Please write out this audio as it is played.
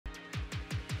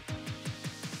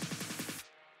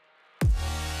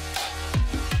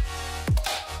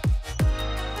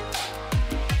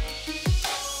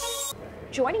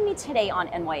Joining me today on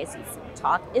NYSE Floor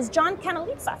Talk is John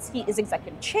Kanellitsas. He is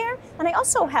Executive Chair, and I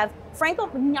also have Franco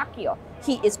Mignacco.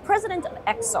 He is President of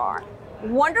Exar.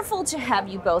 Wonderful to have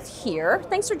you both here.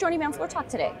 Thanks for joining me on Floor Talk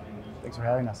today. Thanks for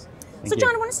having us. So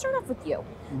John, I want to start off with you.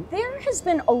 There has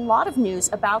been a lot of news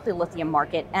about the lithium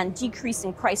market and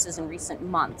decreasing prices in recent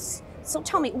months. So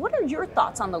tell me, what are your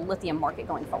thoughts on the lithium market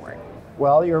going forward?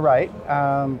 Well, you're right.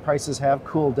 Prices have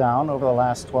cooled down over the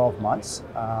last 12 months.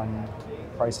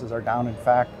 Prices are down, in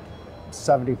fact,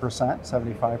 70%,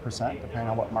 75%, depending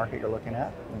on what market you're looking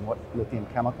at and what lithium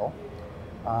chemical.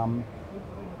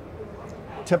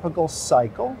 Typical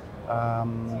cycle,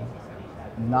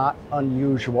 not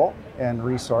unusual in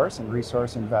resource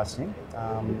investing.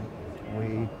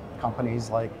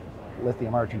 Companies like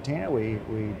Lithium Argentina,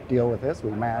 we deal with this, we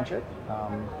manage it.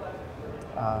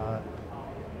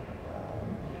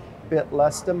 Bit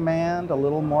less demand, a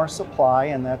little more supply,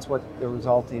 and that's what the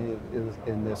result is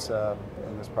in this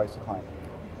price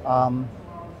decline.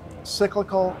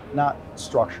 Cyclical, not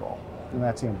structural, and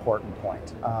that's the important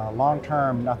point. Long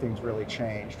term, nothing's really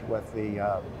changed with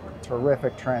the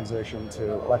terrific transition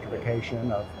to electrification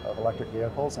of electric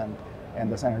vehicles and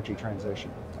this energy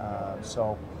transition.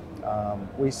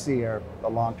 We see the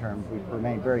long term, we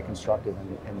remain very constructive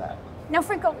in that. Now,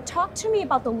 Franco, talk to me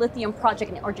about the lithium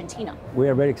project in Argentina. We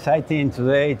are very excited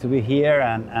today to be here,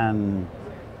 and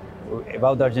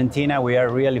about Argentina, we are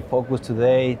really focused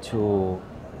today to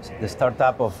the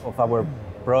startup of our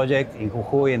project in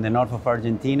Jujuy in the north of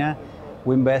Argentina.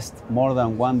 We invest more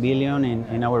than 1 billion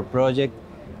in our project,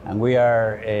 and we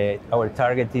are our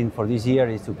targeting for this year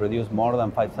is to produce more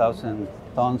than 5,000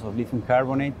 tons of lithium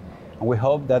carbonate, and we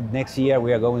hope that next year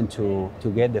we are going to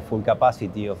get the full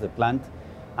capacity of the plant.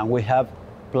 And we have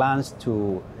plans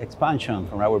to expansion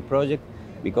from our project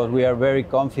because we are very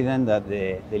confident that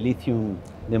the lithium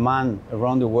demand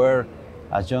around the world,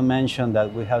 as John mentioned,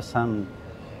 that we have some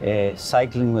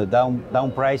cycling with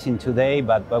down pricing today,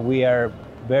 but we are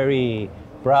very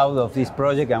proud of this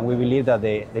project, and we believe that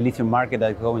the lithium market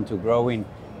is going to growing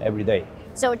every day.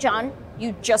 So John,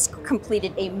 you just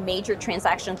completed a major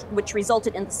transaction which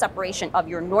resulted in the separation of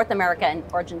your North America and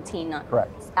Argentina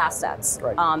assets.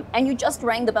 Right. And you just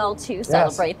rang the bell to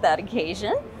celebrate that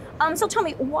occasion. So tell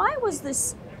me, why was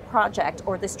this project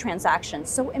or this transaction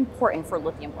so important for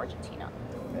Lithium Argentina?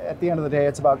 At the end of the day,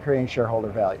 it's about creating shareholder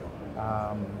value.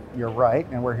 You're right,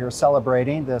 and we're here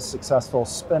celebrating the successful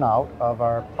spin-out of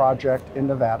our project in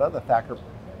Nevada, the Thacker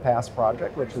Pass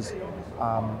project, which is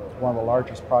one of the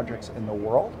largest projects in the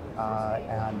world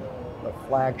and the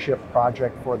flagship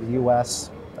project for the U.S.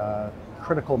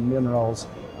 critical minerals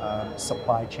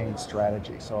supply chain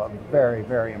strategy. So a very,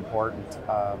 very important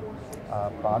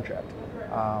project.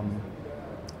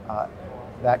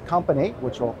 That company,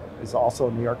 which is also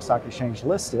New York Stock Exchange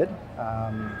listed,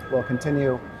 will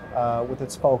continue with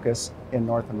its focus in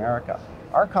North America.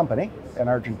 Our company in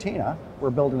Argentina, we're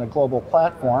building a global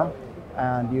platform,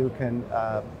 and you can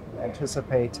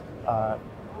anticipate,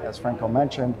 as Franco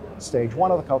mentioned, stage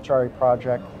 1 of the Calchari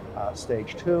project,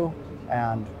 stage 2,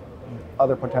 and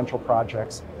other potential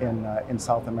projects in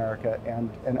South America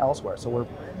and elsewhere. So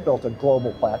we've built a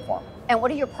global platform. And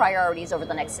what are your priorities over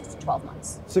the next 6 to 12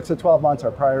 months? 6 to 12 months,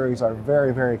 our priorities are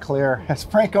very, very clear. As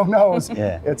Franco knows,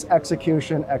 it's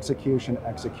execution, execution,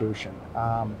 execution.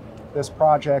 This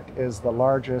project is the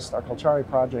largest, our Calchari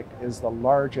project is the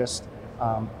largest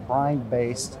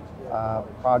brine-based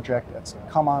project that's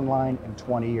come online in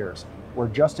 20 years. We're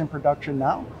just in production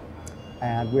now,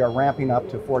 and we are ramping up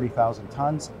to 40,000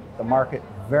 tons. The market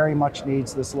very much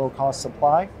needs this low-cost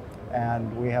supply,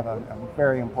 and we have a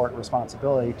very important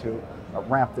responsibility to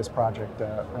ramp this project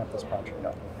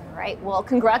up. All right. Well,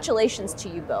 congratulations to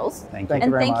you both. Thank you very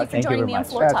much. And thank you for joining me on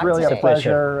Floor Talk It's really today. a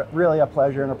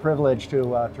pleasure and a privilege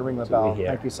to ring the bell.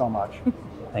 Thank you so much.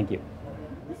 Thank you.